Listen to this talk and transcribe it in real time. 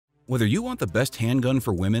Whether you want the best handgun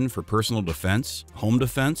for women for personal defense, home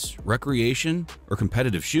defense, recreation, or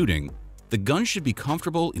competitive shooting, the gun should be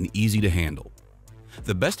comfortable and easy to handle.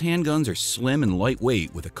 The best handguns are slim and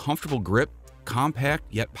lightweight with a comfortable grip, compact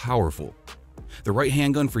yet powerful. The right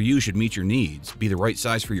handgun for you should meet your needs, be the right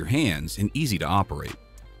size for your hands, and easy to operate.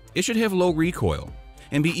 It should have low recoil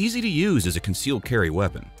and be easy to use as a concealed carry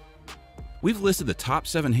weapon. We've listed the top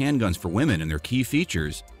 7 handguns for women and their key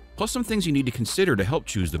features, plus some things you need to consider to help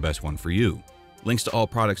choose the best one for you. Links to all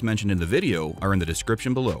products mentioned in the video are in the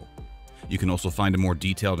description below. You can also find a more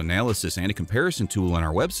detailed analysis and a comparison tool on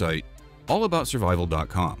our website,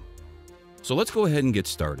 allaboutsurvival.com. So let's go ahead and get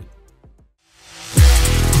started.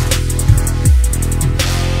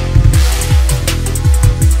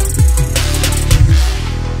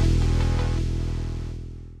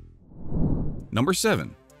 Number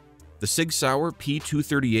 7. The Sig Sauer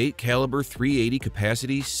P238 caliber 380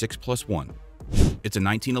 capacity 6+1. It's a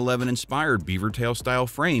 1911 inspired beaver tail style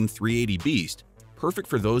frame 380 beast, perfect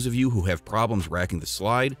for those of you who have problems racking the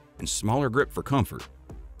slide and smaller grip for comfort.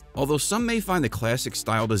 Although some may find the classic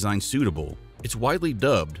style design suitable, it's widely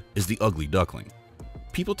dubbed as the ugly duckling.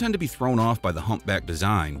 People tend to be thrown off by the humpback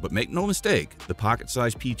design, but make no mistake, the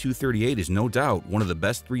pocket-sized P238 is no doubt one of the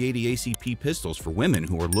best 380 ACP pistols for women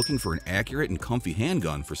who are looking for an accurate and comfy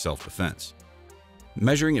handgun for self-defense.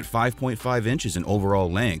 Measuring at 5.5 inches in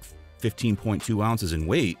overall length, 15.2 ounces in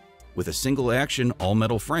weight, with a single-action,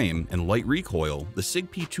 all-metal frame and light recoil, the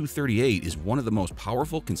SIG P238 is one of the most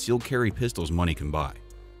powerful concealed carry pistols money can buy.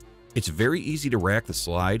 It's very easy to rack the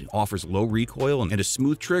slide, offers low recoil, and a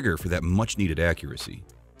smooth trigger for that much-needed accuracy.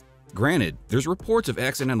 Granted, there's reports of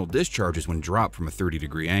accidental discharges when dropped from a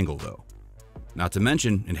 30-degree angle though. Not to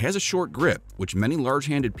mention, it has a short grip, which many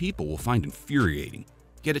large-handed people will find infuriating,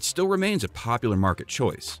 yet it still remains a popular market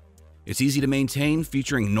choice. It's easy to maintain,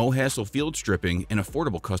 featuring no-hassle field stripping and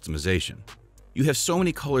affordable customization. You have so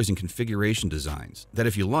many colors and configuration designs that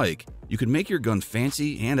if you like, you could make your gun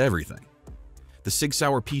fancy and everything. The Sig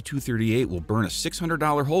Sauer P238 will burn a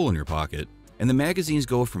 $600 hole in your pocket, and the magazines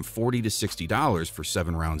go from $40 to $60 for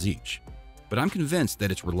 7 rounds each. But I'm convinced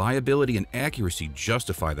that its reliability and accuracy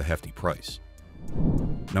justify the hefty price.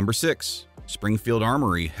 Number 6. Springfield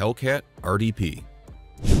Armory Hellcat RDP.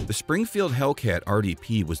 The Springfield Hellcat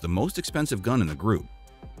RDP was the most expensive gun in the group,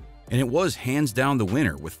 and it was hands down the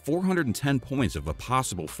winner with 410 points of a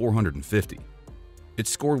possible 450. It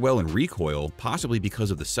scored well in recoil, possibly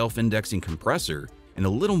because of the self-indexing compressor and a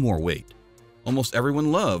little more weight. Almost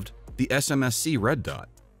everyone loved the SMSC red dot.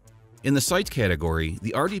 In the sights category,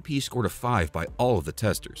 the RDP scored a 5 by all of the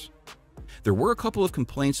testers. There were a couple of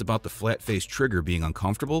complaints about the flat-face trigger being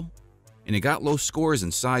uncomfortable, and it got low scores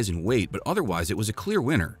in size and weight, but otherwise it was a clear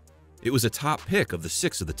winner. It was a top pick of the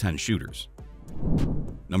 6 of the 10 shooters.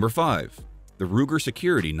 Number 5. The Ruger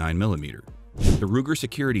Security 9mm. The Ruger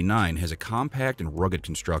Security 9 has a compact and rugged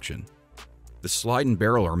construction. The slide and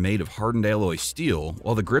barrel are made of hardened alloy steel,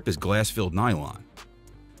 while the grip is glass-filled nylon.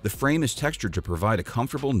 The frame is textured to provide a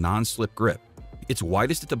comfortable, non-slip grip. It's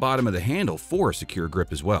widest at the bottom of the handle for a secure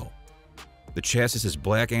grip as well. The chassis is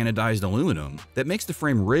black anodized aluminum that makes the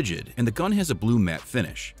frame rigid, and the gun has a blue matte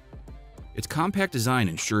finish. Its compact design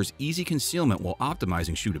ensures easy concealment while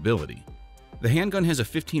optimizing shootability. The handgun has a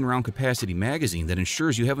 15-round capacity magazine that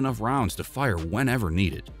ensures you have enough rounds to fire whenever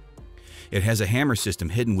needed. It has a hammer system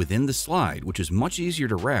hidden within the slide, which is much easier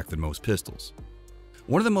to rack than most pistols.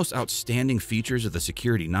 One of the most outstanding features of the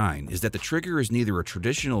Security 9 is that the trigger is neither a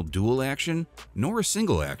traditional dual action nor a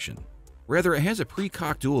single action. Rather, it has a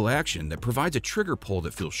pre-cocked dual action that provides a trigger pull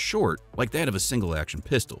that feels short, like that of a single action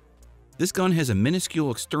pistol. This gun has a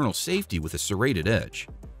minuscule external safety with a serrated edge.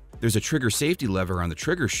 There's a trigger safety lever on the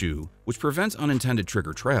trigger shoe, which prevents unintended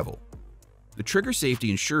trigger travel. The trigger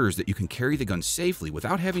safety ensures that you can carry the gun safely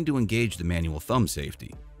without having to engage the manual thumb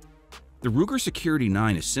safety. The Ruger Security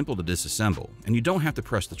 9 is simple to disassemble, and you don't have to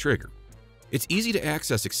press the trigger. It's easy to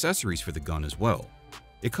access accessories for the gun as well.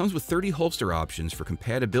 It comes with 30 holster options for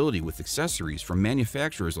compatibility with accessories from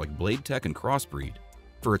manufacturers like Blade Tech and Crossbreed.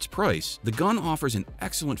 For its price, the gun offers an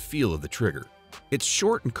excellent feel of the trigger. It's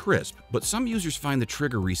short and crisp, but some users find the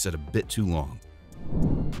trigger reset a bit too long.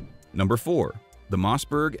 Number 4. The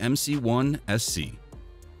Mossberg MC1-sc.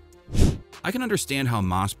 I can understand how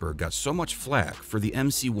Mossberg got so much flack for the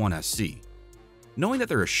MC1-sc, knowing that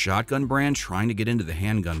they're a shotgun brand trying to get into the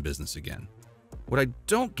handgun business again. What I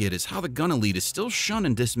don't get is how the gun elite is still shun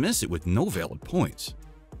and dismiss it with no valid points.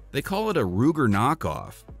 They call it a Ruger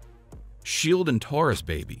knockoff. Shield and Taurus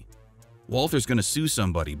baby. Walther's gonna sue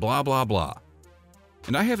somebody, blah blah blah.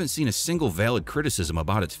 And I haven't seen a single valid criticism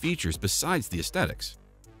about its features besides the aesthetics.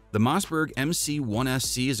 The Mossberg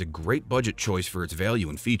MC1-sc is a great budget choice for its value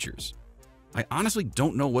and features. I honestly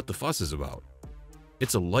don't know what the fuss is about.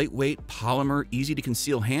 It's a lightweight, polymer,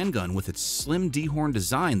 easy-to-conceal handgun with its slim D-horn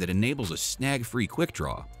design that enables a snag-free quick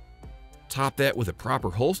draw. Top that with a proper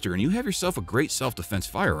holster and you have yourself a great self-defense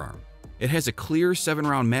firearm. It has a clear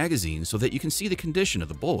 7-round magazine so that you can see the condition of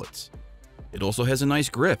the bullets. It also has a nice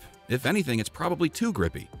grip. If anything, it's probably too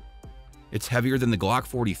grippy. It's heavier than the Glock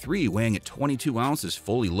 43, weighing at 22 ounces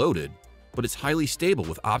fully loaded, but it's highly stable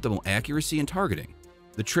with optimal accuracy and targeting.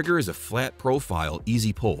 The trigger is a flat profile,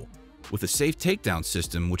 easy pull, with a safe takedown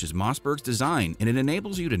system which is Mossberg's design, and it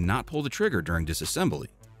enables you to not pull the trigger during disassembly.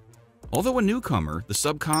 Although a newcomer, the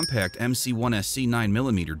subcompact MC1-sc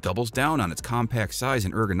 9mm doubles down on its compact size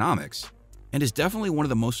and ergonomics, and is definitely one of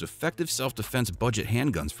the most effective self-defense budget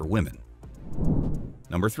handguns for women.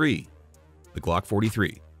 Number 3. The Glock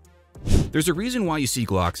 43. There's a reason why you see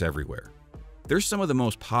Glocks everywhere. They're some of the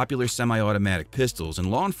most popular semi-automatic pistols, and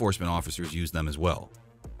law enforcement officers use them as well.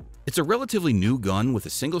 It's a relatively new gun with a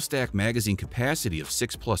single-stack magazine capacity of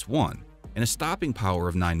 6+1 and a stopping power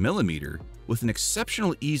of 9mm with an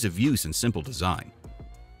exceptional ease of use and simple design.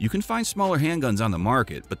 You can find smaller handguns on the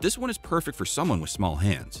market, but this one is perfect for someone with small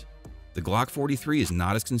hands. The Glock 43 is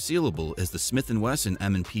not as concealable as the Smith & Wesson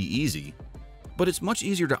M&P EZ, but it's much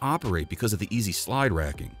easier to operate because of the easy slide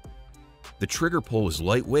racking. The trigger pull is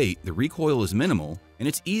lightweight, the recoil is minimal, and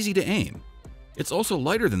it's easy to aim. It's also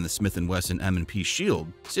lighter than the Smith & Wesson M&P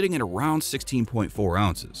Shield, sitting at around 16.4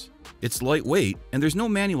 ounces. It's lightweight, and there's no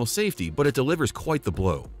manual safety, but it delivers quite the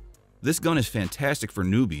blow. This gun is fantastic for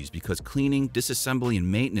newbies because cleaning, disassembly,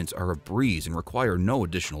 and maintenance are a breeze and require no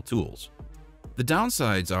additional tools. The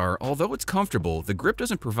downsides are, although it's comfortable, the grip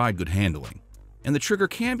doesn't provide good handling, and the trigger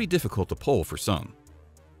can be difficult to pull for some.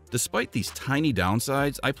 Despite these tiny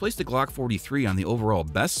downsides, I placed the Glock 43 on the overall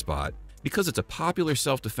best spot because it's a popular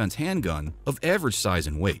self-defense handgun of average size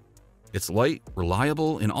and weight. It's light,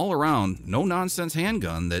 reliable, and all-around, no-nonsense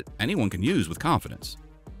handgun that anyone can use with confidence.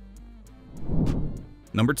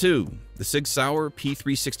 Number 2. The SIG Sauer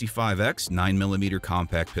P365X 9mm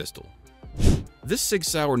Compact Pistol. This SIG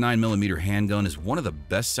Sauer 9mm handgun is one of the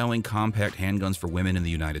best-selling compact handguns for women in the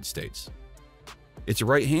United States. It's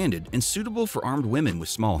right-handed and suitable for armed women with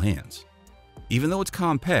small hands. Even though it's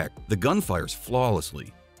compact, the gun fires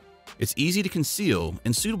flawlessly. It's easy to conceal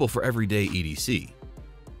and suitable for everyday EDC.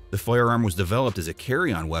 The firearm was developed as a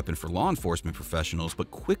carry-on weapon for law enforcement professionals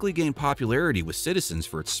but quickly gained popularity with citizens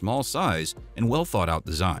for its small size and well-thought-out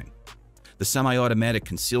design. The semi-automatic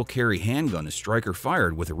conceal carry handgun is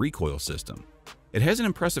striker-fired with a recoil system. It has an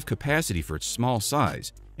impressive capacity for its small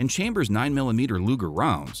size and chambers 9mm Luger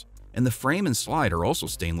rounds, and the frame and slide are also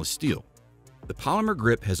stainless steel. The polymer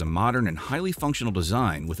grip has a modern and highly functional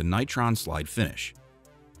design with a nitron slide finish.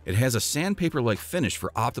 It has a sandpaper-like finish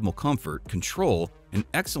for optimal comfort, control, and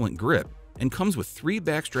excellent grip, and comes with 3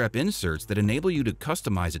 backstrap inserts that enable you to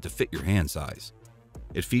customize it to fit your hand size.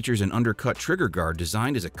 It features an undercut trigger guard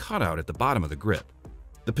designed as a cutout at the bottom of the grip.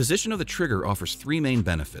 The position of the trigger offers 3 main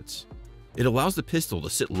benefits. It allows the pistol to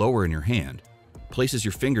sit lower in your hand, places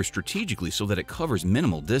your finger strategically so that it covers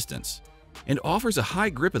minimal distance, and offers a high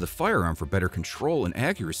grip of the firearm for better control and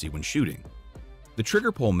accuracy when shooting. The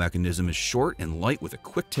trigger pull mechanism is short and light with a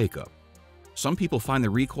quick take-up. Some people find the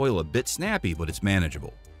recoil a bit snappy, but it's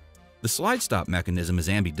manageable. The slide stop mechanism is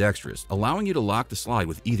ambidextrous, allowing you to lock the slide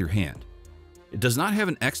with either hand. It does not have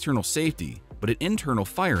an external safety, but an internal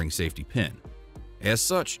firing safety pin. As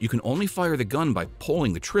such, you can only fire the gun by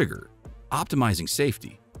pulling the trigger, optimizing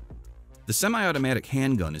safety. The semi-automatic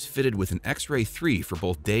handgun is fitted with an X-Ray 3 for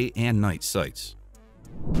both day and night sights.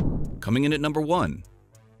 Coming in at number 1.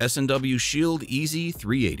 S&W Shield EZ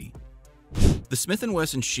 380. The Smith &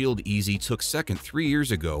 Wesson Shield EZ took second 3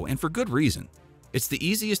 years ago, and for good reason. It's the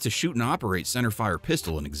easiest to shoot and operate centerfire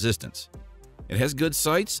pistol in existence. It has good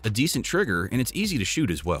sights, a decent trigger, and it's easy to shoot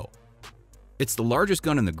as well. It's the largest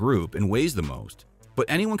gun in the group and weighs the most, but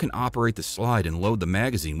anyone can operate the slide and load the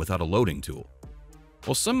magazine without a loading tool.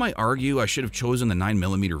 While some might argue I should have chosen the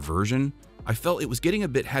 9mm version, I felt it was getting a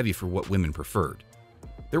bit heavy for what women preferred.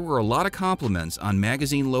 There were a lot of compliments on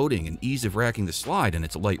magazine loading and ease of racking the slide and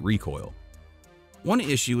its light recoil. One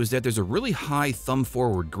issue is that there's a really high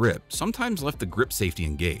thumb-forward grip, sometimes left the grip safety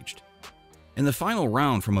engaged. And the final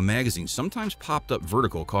round from a magazine sometimes popped up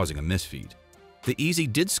vertical, causing a misfeed. The EZ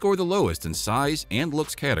did score the lowest in size and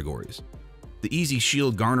looks categories. The EZ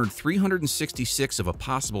Shield garnered 366 of a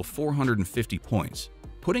possible 450 points,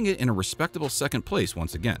 putting it in a respectable second place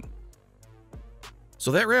once again.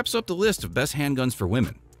 So that wraps up the list of best handguns for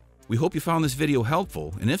women. We hope you found this video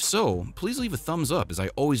helpful, and if so, please leave a thumbs up as I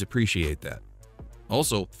always appreciate that.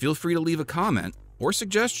 Also, feel free to leave a comment or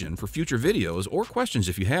suggestion for future videos or questions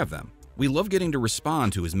if you have them. We love getting to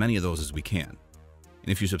respond to as many of those as we can.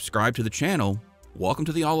 And if you subscribe to the channel, welcome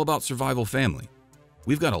to the All About Survival family.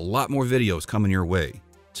 We've got a lot more videos coming your way.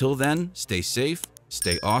 Till then, stay safe,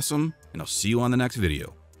 stay awesome, and I'll see you on the next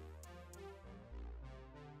video.